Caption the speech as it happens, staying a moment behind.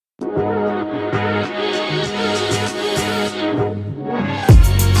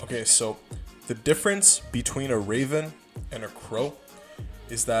Okay, so the difference between a raven and a crow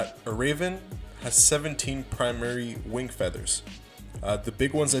is that a raven has 17 primary wing feathers. The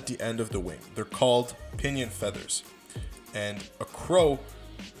big ones at the end of the wing. They're called pinion feathers. And a crow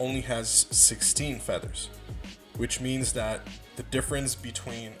only has 16 feathers, which means that the difference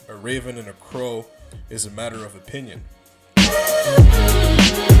between a raven and a crow is a matter of opinion.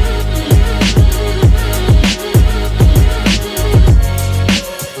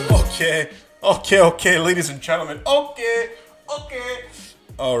 Okay, ladies and gentlemen. Okay.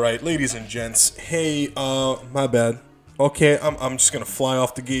 All right, ladies and gents. Hey, my bad. Okay, I'm just gonna fly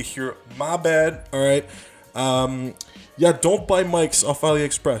off the gate here. My bad. All right. Yeah, don't buy mics off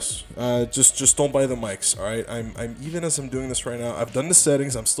AliExpress. Just don't buy the mics. All right. I'm even as I'm doing this right now. I've done the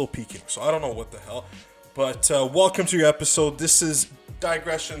settings. I'm still peaking, so I don't know what the hell. But welcome to your episode. This is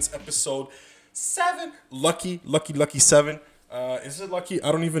Digressions episode 7. Lucky 7. Is it lucky? I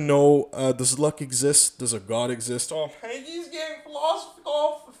don't even know. Does luck exist? Does a God exist? Oh, hey, he's getting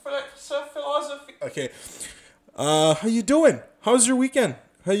philosophical. Okay. How you doing? How's your weekend?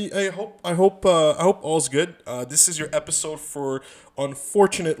 I hope all's good. This is your episode for,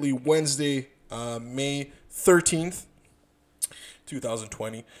 unfortunately, Wednesday, May 13th,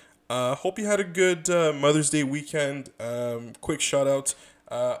 2020. Hope you had a good Mother's Day weekend. Quick shout out.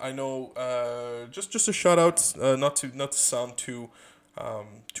 I know, just a shout out, not to sound too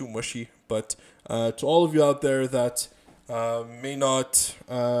mushy, but to all of you out there that may not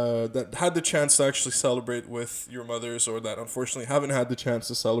that had the chance to actually celebrate with your mothers, or that unfortunately haven't had the chance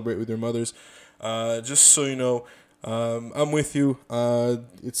to celebrate with your mothers. Just so you know, I'm with you. I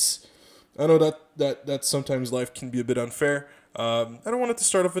know that sometimes life can be a bit unfair. I don't want it to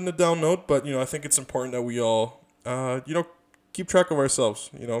start off in a down note, but I think it's important that we all keep track of ourselves,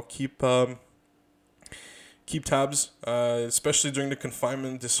 keep tabs, especially during the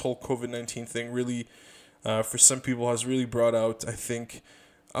confinement. This whole COVID-19 thing really, for some people, has really brought out, I think,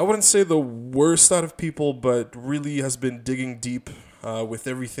 I wouldn't say the worst out of people, but really has been digging deep with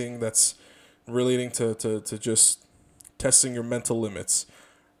everything that's relating to just testing your mental limits.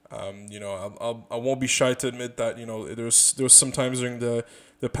 I won't be shy to admit that, there was some times during the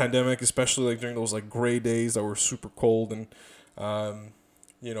pandemic, especially like during those like gray days that were super cold, and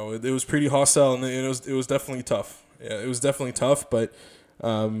it was pretty hostile, and it was definitely tough. Yeah, it was definitely tough, but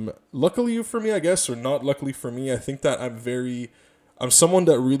luckily for me, I guess, or not luckily for me, I think that I'm someone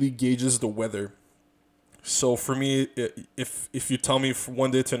that really gauges the weather. So for me, if you tell me from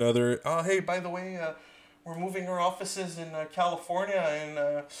one day to another, oh hey, by the way, we're moving our offices in California,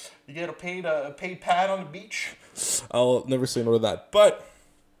 and you get a paid pad on the beach, I'll never say no to that. But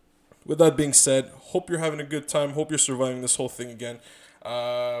with that being said, hope you're having a good time. Hope you're surviving this whole thing again.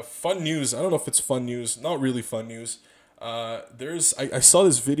 Fun news. I don't know if it's fun news. Not really fun news. I saw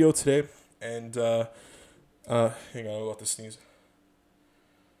this video today, and hang on, I'm about to sneeze.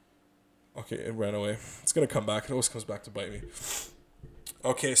 Okay, it ran away. It's gonna come back. It always comes back to bite me.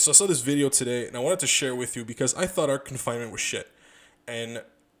 Okay, so I saw this video today, and I wanted to share it with you because I thought our confinement was shit, and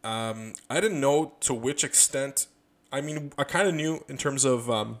I didn't know to which extent. I mean, I kind of knew in terms of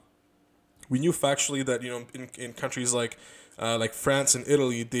we knew factually that in countries like France and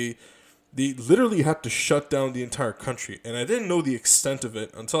Italy, they literally had to shut down the entire country, and I didn't know the extent of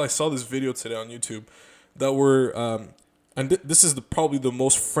it until I saw this video today on YouTube that were this is probably the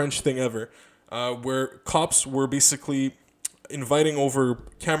most French thing ever, where cops were basically inviting over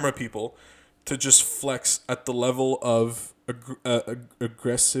camera people to just flex at the level of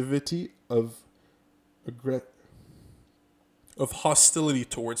aggressivity of hostility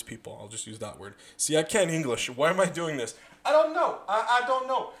towards people. I'll just use that word. See, I can't English. Why am I doing this? I don't know. I don't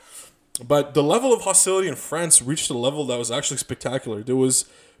know. But the level of hostility in France reached a level that was actually spectacular. There was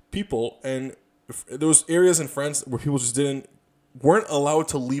people, and there was areas in France where people just weren't allowed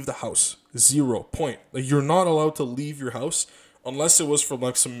to leave the house. 0 point. Like, you're not allowed to leave your house unless it was from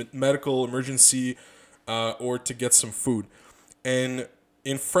like some medical emergency or to get some food. And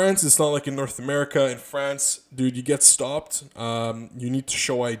in France, it's not like in North America. In France, dude, you get stopped. You need to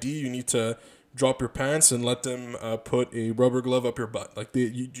show ID. You need to drop your pants and let them put a rubber glove up your butt. Like,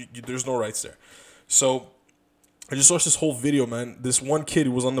 there's no rights there. So I just watched this whole video, man. This one kid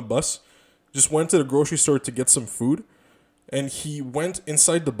who was on the bus just went to the grocery store to get some food, and he went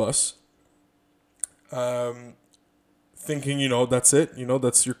inside the bus thinking, that's it.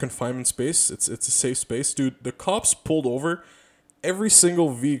 That's your confinement space. It's a safe space. Dude, the cops pulled over every single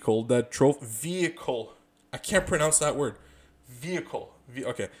vehicle that drove... Vehicle. I can't pronounce that word. Vehicle.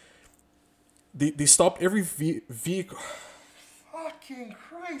 Okay. They stopped every vehicle. Fucking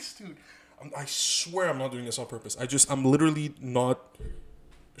Christ, dude. I swear I'm not doing this on purpose. I'm literally not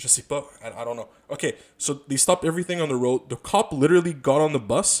Je sais pas. I don't know. Okay, so they stopped everything on the road. The cop literally got on the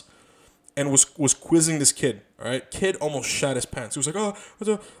bus and was quizzing this kid. All right, kid almost shat his pants. He was like, "Oh,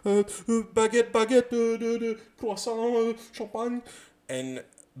 baguette, baguette, croissant, champagne," and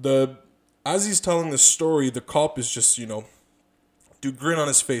the as he's telling the story, the cop is just do grin on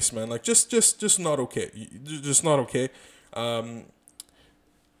his face, man. Like just not okay. Just not okay.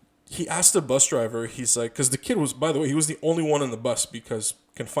 He asked the bus driver. He's like, because the kid was, by the way, he was the only one on the bus because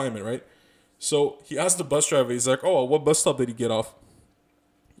confinement, right? So he asked the bus driver. He's like, "Oh, what bus stop did he get off?"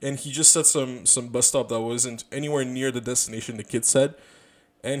 And he just said some bus stop that wasn't anywhere near the destination the kid said,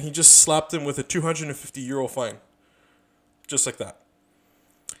 and he just slapped him with a 250 euro fine, just like that.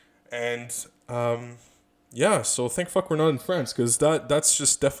 And yeah, so thank fuck we're not in France because that's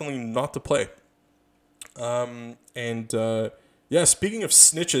just definitely not the play. And yeah, speaking of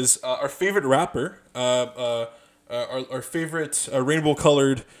snitches, our favorite rapper, our favorite rainbow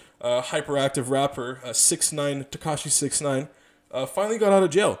colored hyperactive rapper, 6ix9ine Tekashi 6ix9ine, finally got out of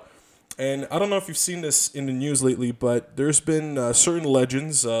jail. And I don't know if you've seen this in the news lately, but there's been certain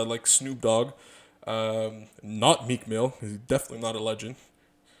legends like Snoop Dogg, not Meek Mill, he's definitely not a legend,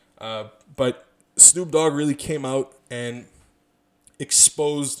 but Snoop Dogg really came out and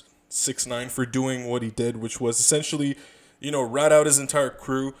exposed 6ix9ine for doing what he did, which was essentially, rat out his entire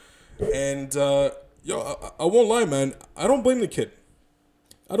crew. And I won't lie, man. I don't blame the kid.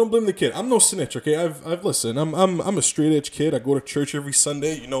 I'm no snitch, okay? I've listened. I'm a straight edge kid. I go to church every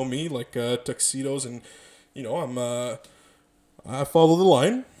Sunday. You know me, like tuxedos, and I follow the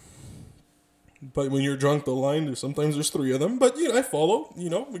line. But when you're drunk, the line there's three of them. But I follow. We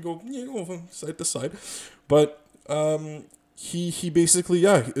go from side to side. But he basically,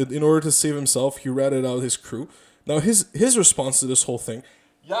 in order to save himself, he ratted out his crew. Now his response to this whole thing.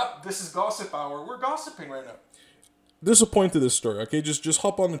 Yeah, this is gossip hour. We're gossiping right now. There's a point to this story, okay? Just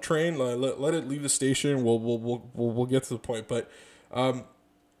hop on the train, let it leave the station. We'll get to the point. But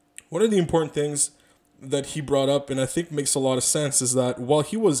one of the important things that he brought up, and I think makes a lot of sense, is that while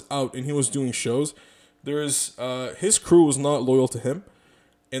he was out and he was doing shows, his crew was not loyal to him,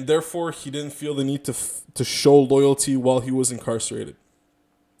 and therefore he didn't feel the need to show loyalty while he was incarcerated.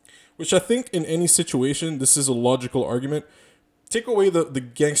 Which I think in any situation, this is a logical argument. Take away the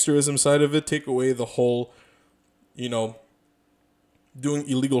gangsterism side of it. Take away the whole, doing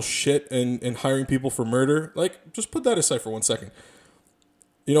illegal shit and hiring people for murder. Like, just put that aside for 1 second.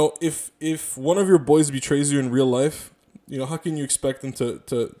 If one of your boys betrays you in real life, how can you expect them to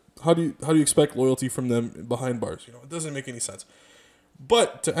how do you expect loyalty from them behind bars? It doesn't make any sense.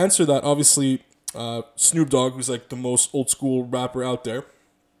 But to answer that, obviously, Snoop Dogg, who's like the most old school rapper out there,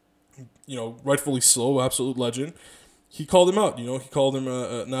 rightfully so, absolute legend. He called him out. He called him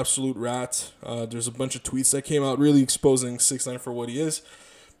an absolute rat. There's a bunch of tweets that came out really exposing 6ix9ine for what he is,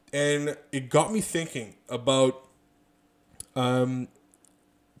 and it got me thinking about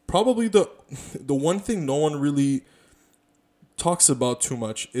probably the one thing no one really talks about too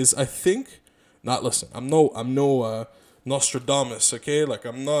much is, I think, not listen. I'm no Nostradamus, okay? Like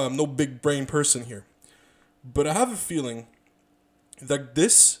I'm no big brain person here, but I have a feeling that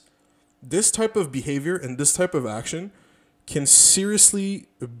this type of behavior and this type of action can seriously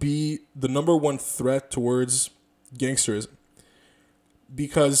be the number one threat towards gangsterism.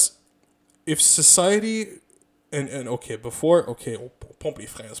 Because if society pump les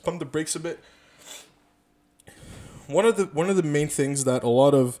freins, let's pump the brakes a bit. One of the main things that a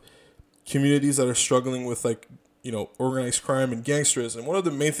lot of communities that are struggling with, like, organized crime and gangsterism, one of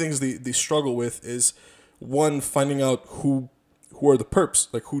the main things they struggle with is, one, finding out who are the perps,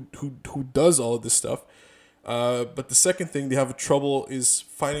 like who does all of this stuff. But the second thing they have trouble is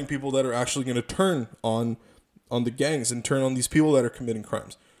finding people that are actually going to turn on the gangs and turn on these people that are committing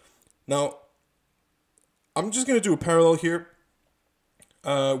crimes. Now, I'm just going to do a parallel here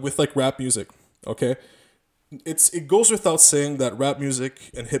with like rap music, okay? It goes without saying that rap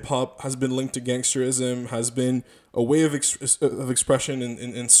music and hip hop has been linked to gangsterism, has been a way of expression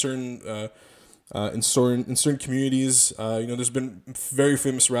in certain in certain communities. There's been very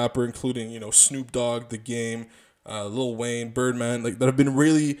famous rapper, including Snoop Dogg, The Game, Lil Wayne, Birdman, like that have been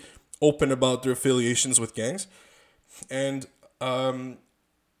really open about their affiliations with gangs, and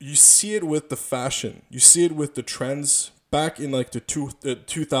you see it with the fashion, you see it with the trends. Back in like the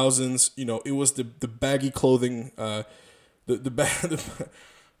 2000s, it was the baggy clothing, I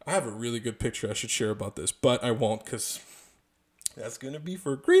have a really good picture I should share about this, but I won't because that's gonna be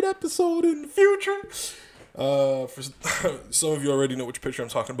for a great episode in the future. For some of you already know which picture I'm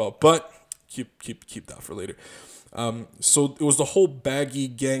talking about, but keep that for later. So it was the whole baggy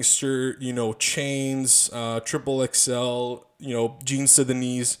gangster, chains, triple XL, jeans to the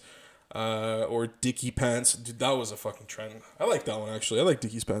knees, or Dickie pants. Dude, that was a fucking trend. I like that one actually. I like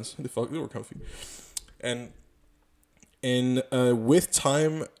Dickie's pants. They were comfy. And with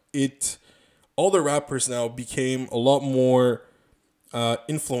time, all the rappers now became a lot more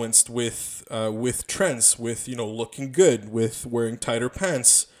influenced with trends, with looking good, with wearing tighter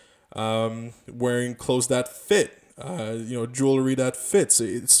pants, wearing clothes that fit, jewelry that fits.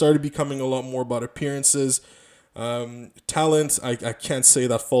 It started becoming a lot more about appearances, talent. I can't say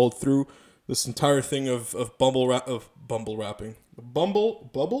that followed through. This entire thing of rapping,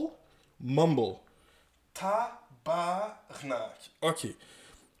 mumble, tabarnak. Okay,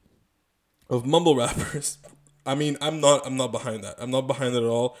 of mumble rappers. I mean, I'm not behind that. I'm not behind it at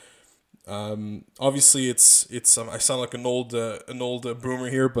all. Obviously, it's I sound like an old boomer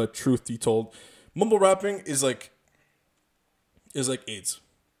here, but truth be told, mumble rapping is like AIDS.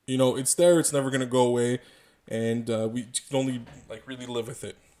 It's there. It's never gonna go away, and we can only really live with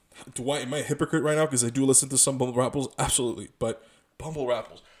it. Am I a hypocrite right now? Because I do listen to some mumble rappers, absolutely, but mumble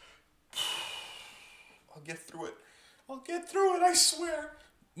rappers. I'll get through it. I swear.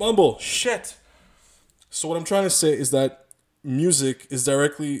 Mumble shit. So what I'm trying to say is that music is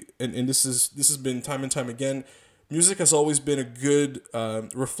directly, and this has been time and time again, music has always been a good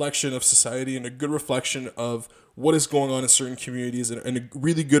reflection of society and a good reflection of what is going on in certain communities, and a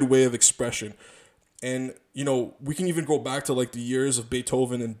really good way of expression. And we can even go back to the years of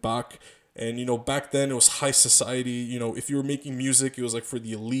Beethoven and Bach, and back then it was high society. If you were making music, it was for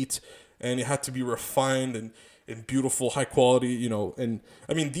the elite, and it had to be refined and beautiful, high quality, and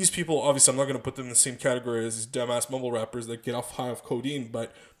I mean, these people, obviously I'm not going to put them in the same category as these dumbass mumble rappers that get off high of codeine,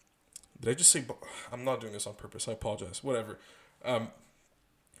 but did I just say, I'm not doing this on purpose, I apologize, whatever. I'm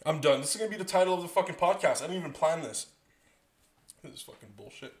done. This is going to be the title of the fucking podcast. I didn't even plan this. This is fucking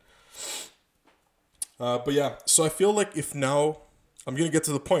bullshit. But yeah, so I feel like if now, I'm going to get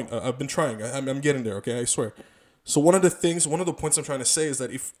to the point, I've been trying, I'm getting there, okay, I swear. So one of the points I'm trying to say is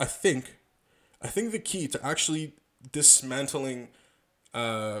that I think the key to actually dismantling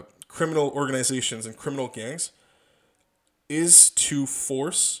criminal organizations and criminal gangs is to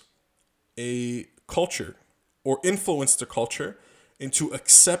force a culture or influence the culture into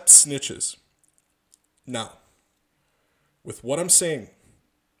accept snitches. Now, with what I'm saying,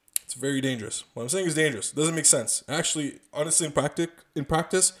 it's very dangerous. What I'm saying is dangerous. It doesn't make sense. Actually, honestly, in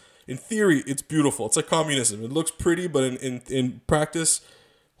practice, in theory, it's beautiful. It's like communism. It looks pretty, but in practice,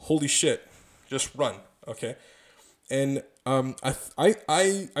 holy shit. Just run, okay? And I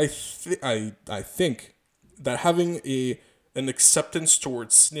think that having an acceptance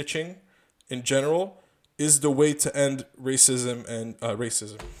towards snitching in general is the way to end racism and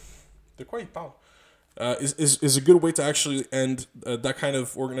racism. De quoi il parle? Is a good way to actually end that kind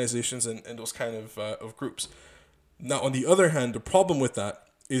of organizations and those kind of groups. Now, on the other hand, the problem with that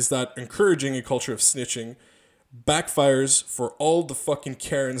is that encouraging a culture of snitching backfires for all the fucking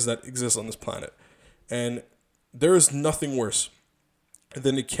Karens that exist on this planet. And there is nothing worse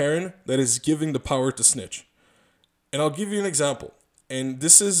than a Karen that is giving the power to snitch. And I'll give you an example. And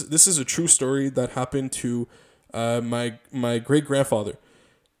this is a true story that happened to my great grandfather.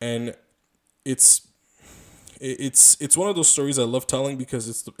 And it's one of those stories I love telling because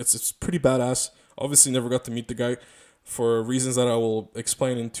it's pretty badass. Obviously never got to meet the guy for reasons that I will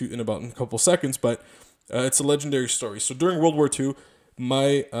explain in a couple seconds, but it's a legendary story. So during World War II,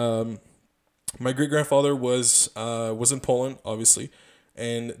 my great grandfather was in Poland, obviously,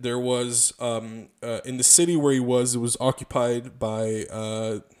 and there was in the city where he was, it was occupied by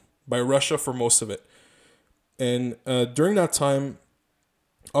Russia for most of it, and during that time,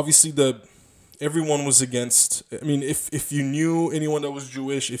 obviously everyone was against. I mean, if you knew anyone that was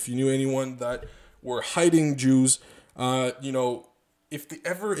Jewish, if you knew anyone that were hiding Jews, if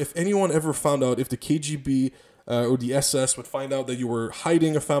anyone ever found out, if the KGB or the SS would find out that you were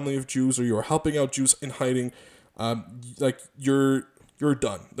hiding a family of Jews or you were helping out Jews in hiding, you're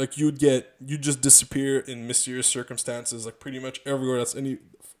done. You'd just disappear in mysterious circumstances. Pretty much everywhere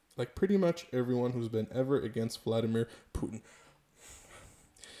pretty much everyone who's been ever against Vladimir Putin.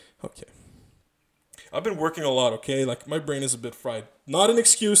 Okay. I've been working a lot, okay? My brain is a bit fried. Not an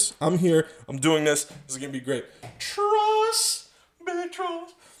excuse. I'm here. I'm doing this. This is going to be great. Trust. Baby,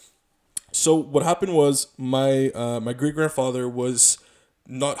 trust. So what happened was my great-grandfather was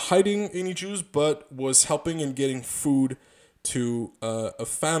not hiding any Jews, but was helping and getting food to a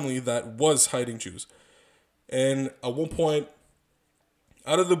family that was hiding Jews. And at one point,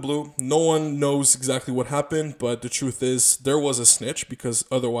 out of the blue, no one knows exactly what happened, but the truth is there was a snitch because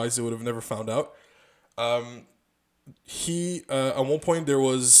otherwise they would have never found out. At one point there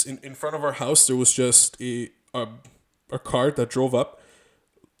was in front of our house there was just a a car that drove up,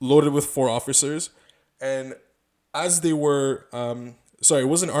 loaded with 4 officers, and as they were, sorry, it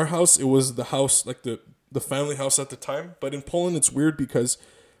wasn't our house. It was the house, like the family house at the time. But in Poland, it's weird because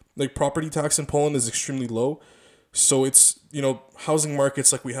like property tax in Poland is extremely low. So it's, housing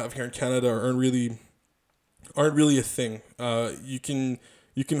markets like we have here in Canada aren't really a thing. You can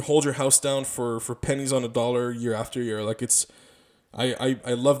hold your house down for pennies on a dollar year after year. Like it's, I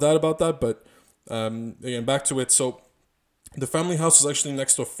love that about that. But again, back to it. So the family house was actually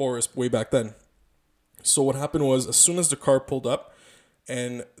next to a forest way back then. So what happened was, as soon as the car pulled up,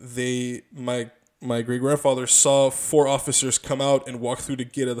 and my great grandfather saw 4 officers come out and walk through the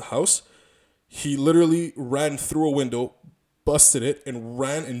gate of the house, he literally ran through a window, busted it, and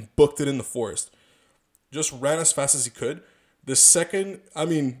ran and booked it in the forest. Just ran as fast as he could. The second,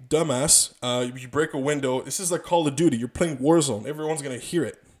 dumbass, you break a window. This is like Call of Duty. You're playing Warzone. Everyone's gonna hear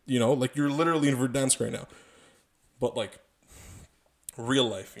it. Like you're literally in Verdansk right now, but like real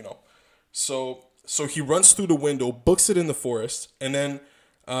life. So he runs through the window, books it in the forest, and then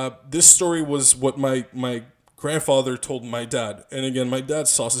this story was what my grandfather told my dad. And again, my dad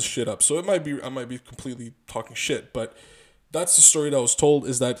sauces shit up, so I might be completely talking shit, but that's the story that was told.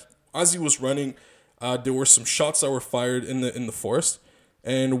 Is that as he was running, there were some shots that were fired in the forest,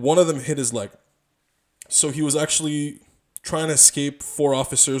 and one of them hit his leg. So he was actually trying to escape 4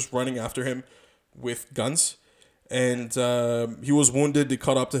 officers running after him with guns, and he was wounded. They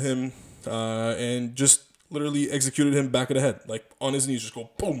caught up to him. And just literally executed him back of the head, like on his knees, just go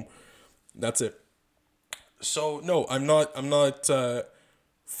boom. That's it. So no, I'm not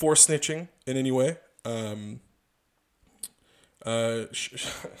for snitching in any way.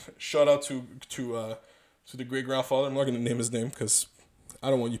 Shout out to the great grandfather. I'm not gonna name his name because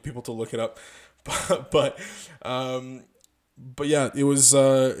I don't want you people to look it up. But yeah, it was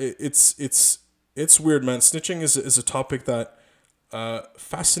it's weird, man. Snitching is a topic that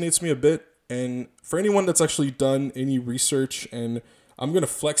fascinates me a bit, and for anyone that's actually done any research, and I'm gonna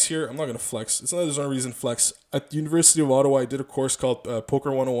flex here. I'm not gonna flex. It's not. There's no reason to flex. At the University of Ottawa, I did a course called Poker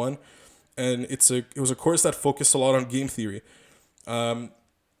 101, and it was a course that focused a lot on game theory, and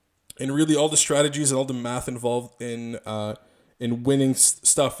really all the strategies and all the math involved in winning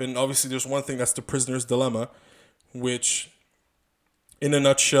stuff. And obviously, there's one thing that's the prisoner's dilemma, which, in a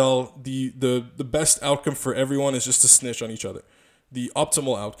nutshell, the best outcome for everyone is just to snitch on each other. The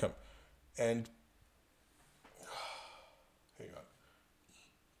optimal outcome. And hang on,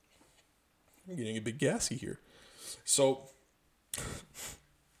 I'm getting a bit gassy here. So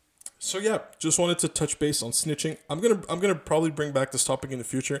yeah, just wanted to touch base on snitching. I'm gonna probably bring back this topic in the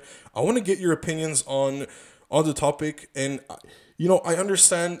future. I want to get your opinions on the topic, and I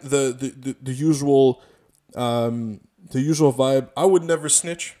understand the usual vibe. I would never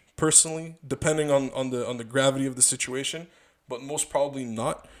snitch personally, depending on the gravity of the situation. But most probably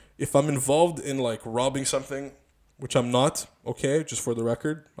not. If I'm involved in like robbing something, which I'm not, okay, just for the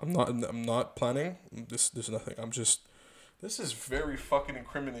record, I'm not planning. There's nothing. This is very fucking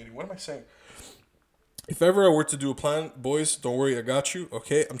incriminating. What am I saying? If ever I were to do a plan, boys, don't worry, I got you.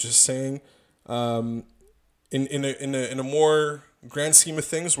 Okay, I'm just saying, in a more grand scheme of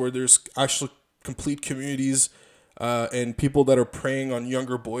things, where there's actually complete communities, and people that are preying on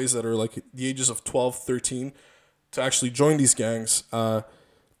younger boys that are like the ages of 12, 13, to actually join these gangs,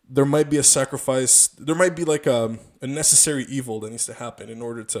 there might be a sacrifice. There might be like a necessary evil that needs to happen in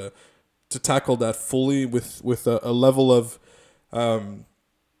order to tackle that fully with a level of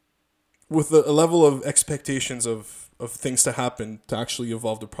expectations of things to happen to actually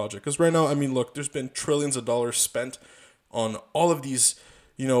evolve the project. Because right now, look, there's been trillions of dollars spent on all of these,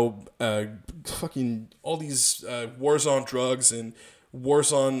 fucking all these wars on drugs and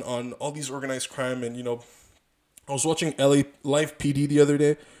wars on all these organized crime. And I was watching LA Live PD the other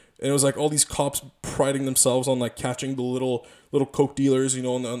day, and it was like all these cops priding themselves on like catching the little coke dealers,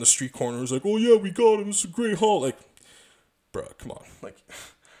 on the street corners. Like, oh yeah, we got him. It's a great haul. Like, bro, come on, like,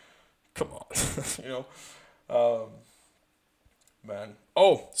 come on, man.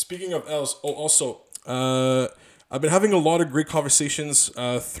 Oh, speaking of L's, also, I've been having a lot of great conversations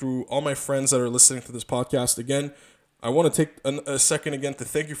through all my friends that are listening to this podcast. Again, I want to take a second again to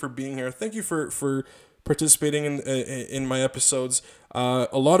thank you for being here. Thank you for participating in my episodes. A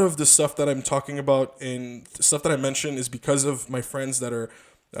lot of the stuff that I'm talking about and stuff that I mention is because of my friends that are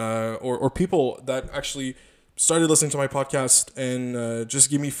or people that actually started listening to my podcast and just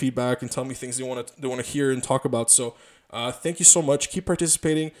give me feedback and tell me things they want to hear and talk about. So thank you so much. Keep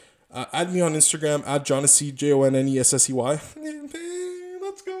participating. Add me on Instagram at Jonessy, Jonnessey.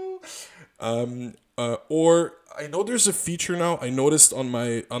 Let's go. Or I know there's a feature now. I noticed on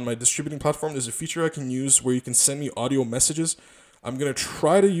my distributing platform, there's a feature I can use where you can send me audio messages. I'm gonna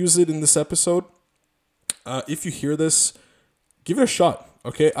try to use it in this episode. If you hear this, give it a shot.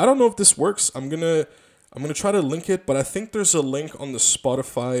 Okay, I don't know if this works. I'm gonna try to link it, but I think there's a link on the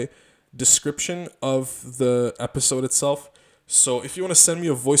Spotify description of the episode itself. So if you want to send me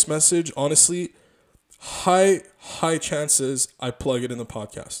a voice message, honestly, high chances I plug it in the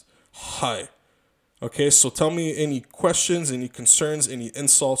podcast. High. Okay, so tell me any questions, any concerns, any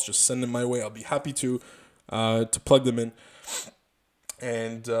insults, just send them my way. I'll be happy to plug them in.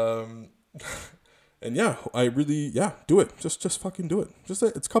 And and yeah, do it. Just fucking do it. It's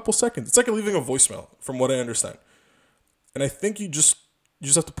a couple seconds. It's like leaving a voicemail, from what I understand. And I think you just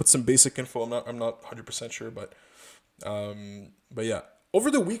have to put some basic info. I'm not 100% sure, but yeah.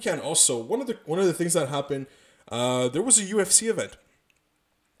 Over the weekend, also one of the things that happened, there was a UFC event.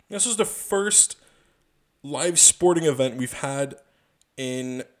 This was the first live sporting event we've had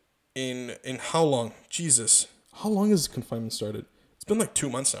in how long? Jesus, how long has confinement started? It's been like 2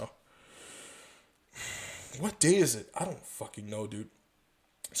 months now. What day is it? I don't fucking know, dude.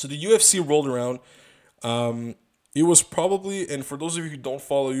 So the UFC rolled around. It was probably, and for those of you who don't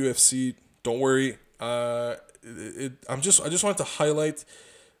follow UFC, don't worry. I just wanted to highlight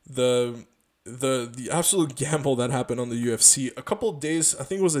the absolute gamble that happened on the UFC. A couple of days, I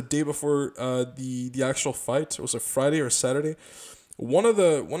think it was a day before the actual fight. It was a Friday or a Saturday. One of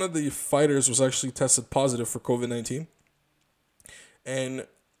the fighters was actually tested positive for COVID-19, and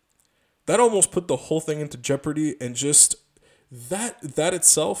that almost put the whole thing into jeopardy. And just that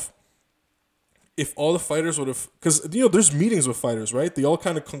itself, if all the fighters would have, because there's meetings with fighters, right? They all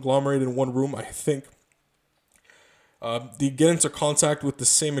kind of conglomerate in one room, I think. They get into contact with the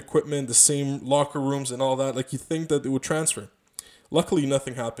same equipment, the same locker rooms and all that. Like, you think that it would transfer. Luckily,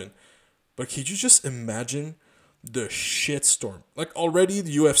 nothing happened. But could you just imagine the shitstorm? Like, already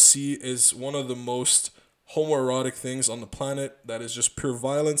the UFC is one of the most homoerotic things on the planet. That is just pure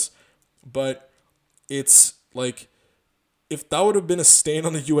violence. But it's like, if that would have been a stain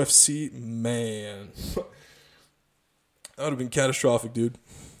on the UFC, man, that would have been catastrophic, dude.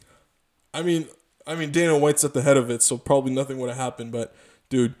 I mean, Dana White's at the head of it, so probably nothing would have happened. But,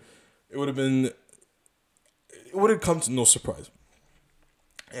 dude, it would have come to no surprise.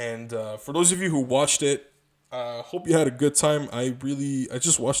 And for those of you who watched it, hope you had a good time. I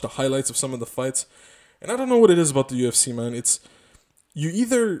just watched the highlights of some of the fights, and I don't know what it is about the UFC, man. It's you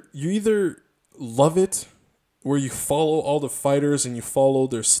either love it, where you follow all the fighters and you follow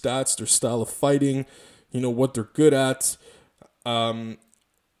their stats, their style of fighting, what they're good at.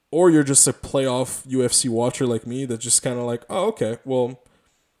 Or you're just a playoff UFC watcher like me that just kind of like, oh, okay, well,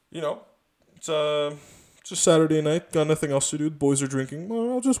 it's a Saturday night, got nothing else to do. The boys are drinking.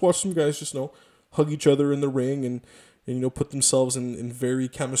 Well, I'll just watch some guys just hug each other in the ring and put themselves in very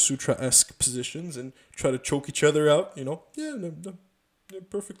Kama Sutra-esque positions and try to choke each other out. Yeah, they're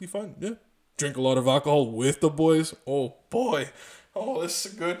perfectly fine. Yeah, drink a lot of alcohol with the boys. Oh boy, oh, this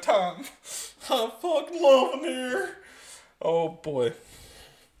is a good time. I'm fucking loving here. Oh boy.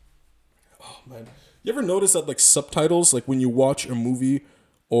 Oh man, you ever notice that, like, subtitles, like when you watch a movie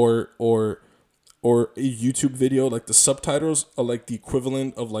or a YouTube video, like the subtitles are like the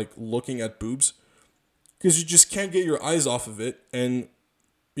equivalent of like looking at boobs, because you just can't get your eyes off of it, and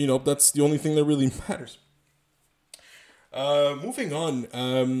that's the only thing that really matters. Moving on.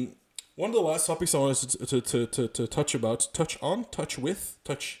 One of the last topics I wanted to touch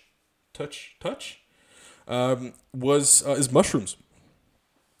is mushrooms.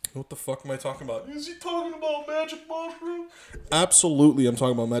 What the fuck am I talking about? Is he talking about magic mushrooms? Absolutely, I'm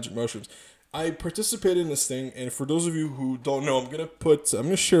talking about magic mushrooms. I participated in this thing, and for those of you who don't know, I'm gonna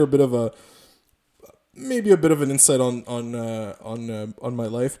share a bit of an insight on my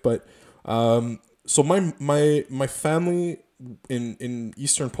life. But so my family in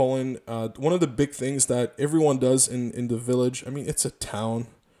Eastern Poland, one of the big things that everyone does in the village, I mean, it's a town,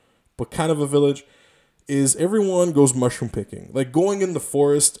 but kind of a village, is everyone goes mushroom picking. Like going in the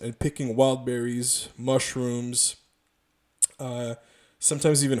forest and picking wild berries, mushrooms,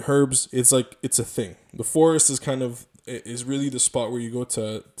 sometimes even herbs. It's a thing. The forest is really the spot where you go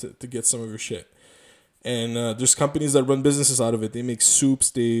to get some of your shit. And there's companies that run businesses out of it. They make soups,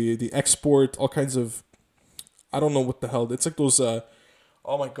 they export all kinds of, I don't know what the hell. It's like those, oh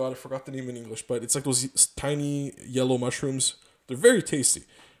my god, I forgot the name in English, but it's like those tiny yellow mushrooms. They're very tasty.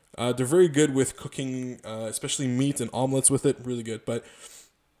 They're very good with cooking, especially meat and omelets with it. Really good. But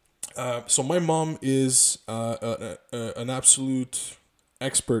so my mom is an absolute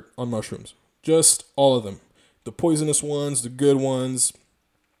expert on mushrooms. Just all of them. The poisonous ones, the good ones,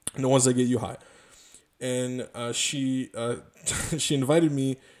 and the ones that get you high. and she invited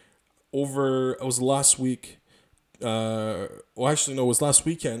me over. It was last week. Well, actually, no, it was last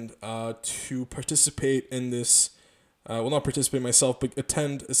weekend. To participate in this. Well, not participate myself, but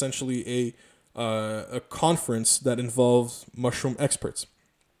attend essentially a conference that involves mushroom experts.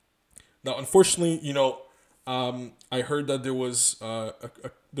 Now, unfortunately, I heard that there was a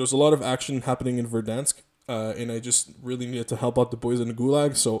lot of action happening in Verdansk, and I just really needed to help out the boys in the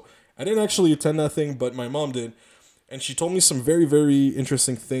gulag. So I didn't actually attend that thing, but my mom did, and she told me some very very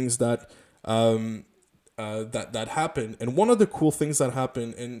interesting things that happened. And one of the cool things that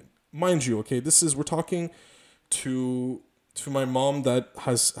happened, and mind you, okay, we're talking to my mom that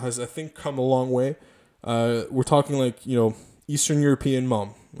has I think come a long way. We're talking like Eastern European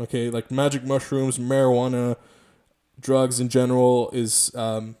mom. Okay, like magic mushrooms, marijuana, drugs in general is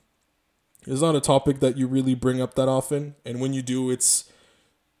not a topic that you really bring up that often. And when you do,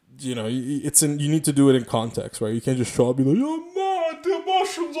 you need to do it in context, right? You can't just show up and be like, oh no, I did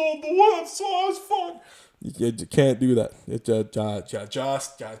mushrooms all the way, so it was fun. You can't do that. It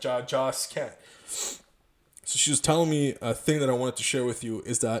just can't. So she was telling me a thing that I wanted to share with you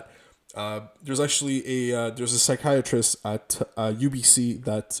is that there's actually there's a psychiatrist at UBC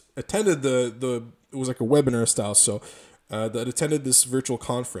that attended it was like a webinar style, so that attended this virtual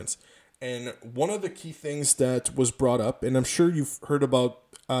conference. And one of the key things that was brought up, and I'm sure you've heard about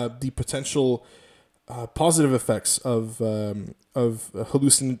the potential positive effects of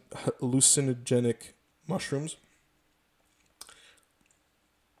hallucinogenic mushrooms.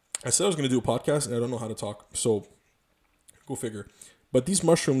 I said I was going to do a podcast, and I don't know how to talk, so go figure. But these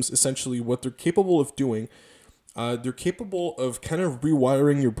mushrooms, essentially, what they're capable of doing, they're capable of kind of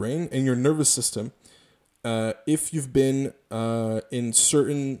rewiring your brain and your nervous system if you've been in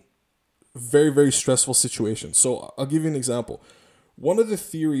certain very, very stressful situations. So I'll give you an example. One of the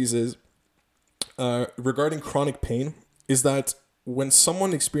theories is regarding chronic pain is that when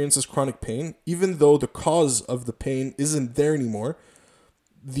someone experiences chronic pain, even though the cause of the pain isn't there anymore,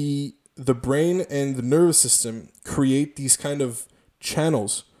 the brain and the nervous system create these kind of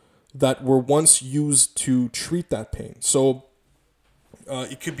channels that were once used to treat that pain. So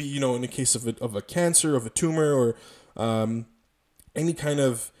it could be, in the case of a cancer, of a tumor, or any kind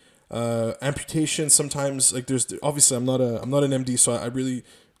of amputation. Sometimes, like, there's obviously I'm not an MD, so I really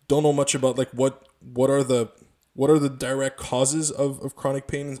don't know much about like what are the direct causes of chronic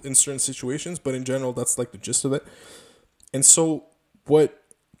pain in certain situations, but in general, that's like the gist of it. And so what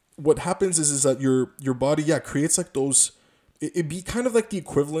happens is that your body creates like those. It'd be kind of like the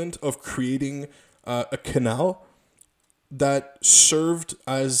equivalent of creating a canal that served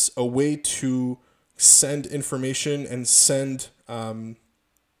as a way to send information and send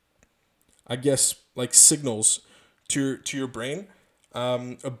I guess like signals to your brain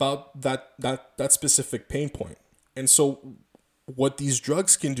about that specific pain point. And so what these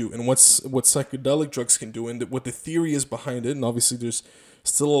drugs can do, and what psychedelic drugs can do, and what the theory is behind it, and obviously there's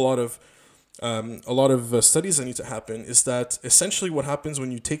still a lot of studies that need to happen, is that essentially what happens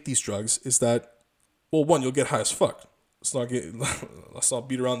when you take these drugs is that, well, one, you'll get high as fuck. Let's not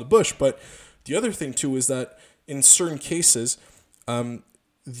beat around the bush. But the other thing too is that in certain cases,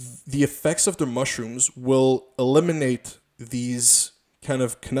 the effects of the mushrooms will eliminate these kind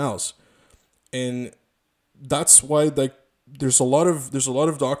of canals, and that's why like there's a lot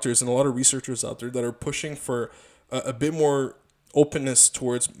of doctors and a lot of researchers out there that are pushing for a bit more openness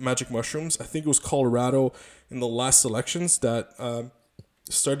towards magic mushrooms. I think it was Colorado in the last elections that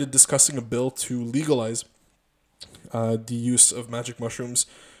started discussing a bill to legalize the use of magic mushrooms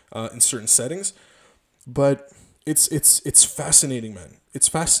in certain settings. But it's fascinating, man. It's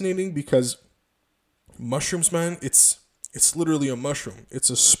fascinating because mushrooms, man, it's literally a mushroom. It's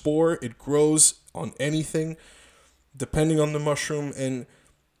a spore. It grows on anything, depending on the mushroom, and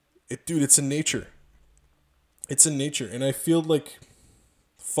it's in nature. It's in nature, and I feel like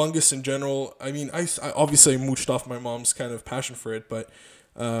fungus in general. I mean, I obviously mooched off my mom's kind of passion for it, but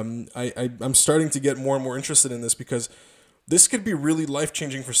I'm starting to get more and more interested in this because this could be really life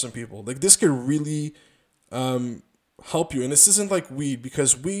changing for some people. Like this could really help you, and this isn't like weed,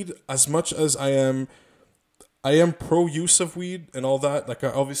 because weed, as much as I am pro use of weed and all that. Like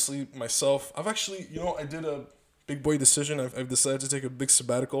I obviously myself, I've actually, I did a big boy decision. I've decided to take a big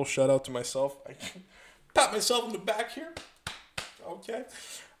sabbatical. Shout out to myself. I pat myself on the back here. Okay.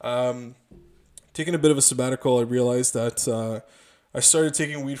 Taking a bit of a sabbatical, I realized that I started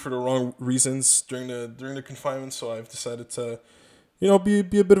taking weed for the wrong reasons during the confinement. So I've decided to,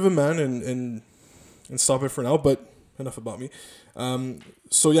 be a bit of a man and stop it for now. But enough about me.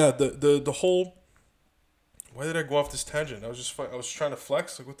 So yeah, the whole. Why did I go off this tangent? I was trying to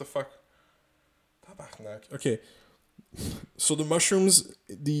flex. Like, what the fuck? Okay, so the mushrooms,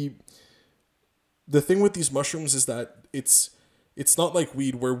 the thing with these mushrooms is that it's not like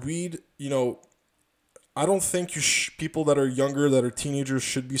weed. Where weed, I don't think people that are younger, that are teenagers,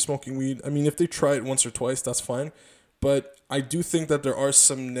 should be smoking weed. I mean, if they try it once or twice, that's fine. But I do think that there are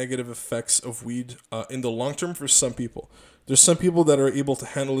some negative effects of weed in the long term for some people. There's some people that are able to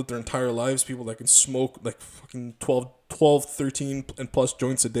handle it their entire lives. People that can smoke like fucking 12, 13 and plus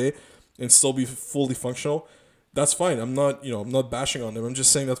joints a day and still be fully functional. That's fine. I'm not bashing on them. I'm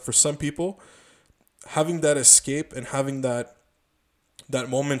just saying that for some people, having that escape and having that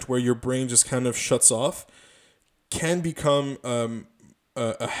moment where your brain just kind of shuts off can become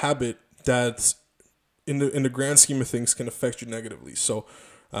a habit that in the grand scheme of things can affect you negatively. So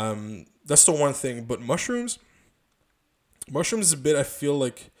that's the one thing. But mushrooms is a bit, I feel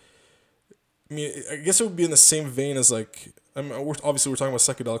like, I mean, I guess it would be in the same vein as like, we're talking about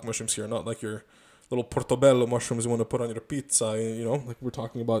psychedelic mushrooms here, not like your little portobello mushrooms you want to put on your pizza, like we're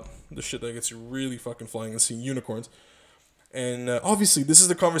talking about the shit that gets you really fucking flying and seeing unicorns. And obviously, this is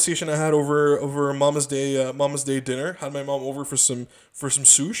the conversation I had over Mama's Day dinner. Had my mom over for some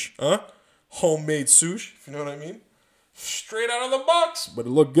sushi, homemade sushi, if you know what I mean. Straight out of the box, but it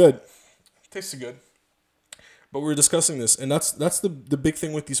looked good, tasted good. But we were discussing this, and that's the big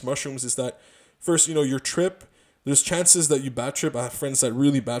thing with these mushrooms is that first, your trip. There's chances that you bad trip. I have friends that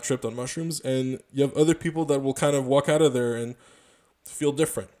really bad tripped on mushrooms, and you have other people that will kind of walk out of there and feel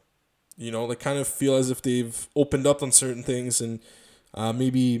different. They kind of feel as if they've opened up on certain things and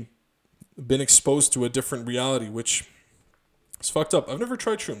maybe been exposed to a different reality, which is fucked up. I've never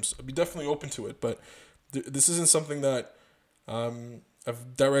tried shrooms. I'd be definitely open to it, but this isn't something that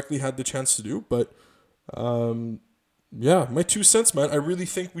I've directly had the chance to do. But yeah, my 2 cents, man. I really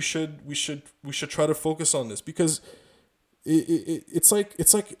think we should try to focus on this because it's like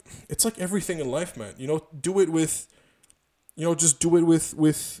everything in life, man. Do it with. Just do it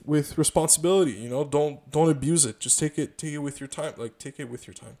with responsibility. Don't abuse it. Just take it with your time. Like, take it with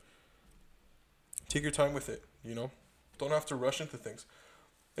your time. Take your time with it. Don't have to rush into things.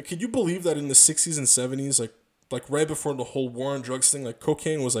 Like, can you believe that in the 60s and 70s, like right before the whole war on drugs thing, like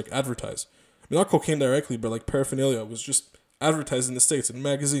cocaine was like advertised. I mean, not cocaine directly, but like paraphernalia was just advertised in the States in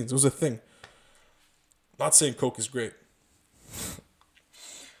magazines. It was a thing. Not saying coke is great,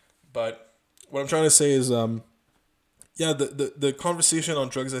 but what I'm trying to say is, yeah, the conversation on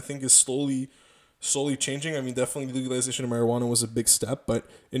drugs, I think, is slowly changing. I mean, definitely legalization of marijuana was a big step, but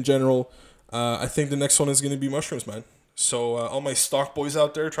in general, I think the next one is going to be mushrooms, man. So all my stock boys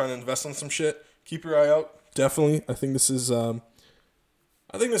out there trying to invest on some shit, keep your eye out. Definitely, I think this is going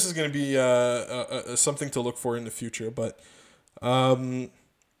to be something to look for in the future. But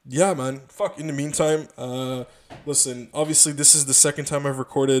yeah, man. Fuck. In the meantime, listen. Obviously, this is the second time I've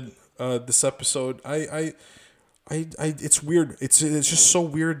recorded this episode. It's weird. It's just so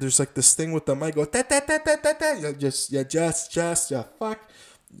weird. There's like this thing with the mic go da da da da da da. Just fuck.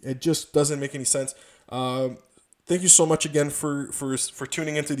 It just doesn't make any sense. Thank you so much again for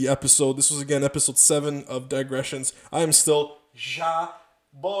tuning into the episode. This was again episode 7 of Digressions. I am still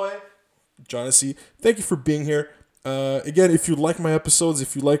boy Johnny. Thank you for being here. Again, if you like my episodes,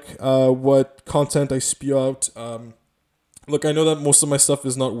 if you like what content I spew out, look, I know that most of my stuff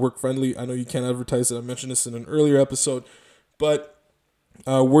is not work friendly. I know you can't advertise it. I mentioned this in an earlier episode, but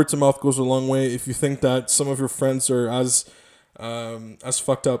word to mouth goes a long way. If you think that some of your friends are as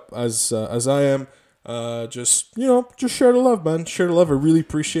fucked up as I am, just share the love, man. Share the love. I really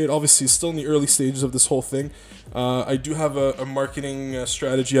appreciate it. Obviously, it's still in the early stages of this whole thing. I do have a marketing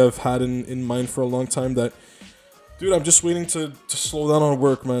strategy I've had in mind for a long time that, dude, I'm just waiting to slow down on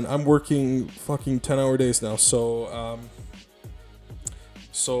work, man. I'm working fucking 10-hour days now, so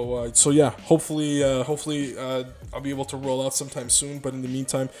yeah, hopefully I'll be able to roll out sometime soon. But in the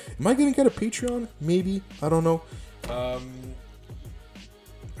meantime, am I gonna get a Patreon? Maybe, I don't know.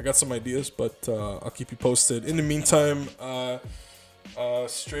 I got some ideas, but I'll keep you posted. In the meantime,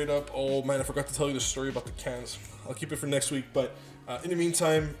 straight up, oh man, I forgot to tell you the story about the cans. I'll keep it for next week. But in the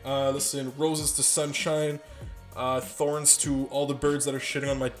meantime, listen, roses to sunshine, thorns to all the birds that are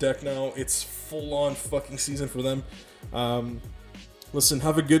shitting on my deck now. It's full on fucking season for them. Listen,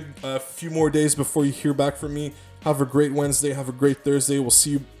 have a good few more days before you hear back from me. Have a great Wednesday. Have a great Thursday. We'll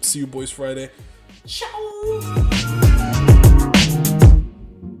see you boys Friday. Ciao.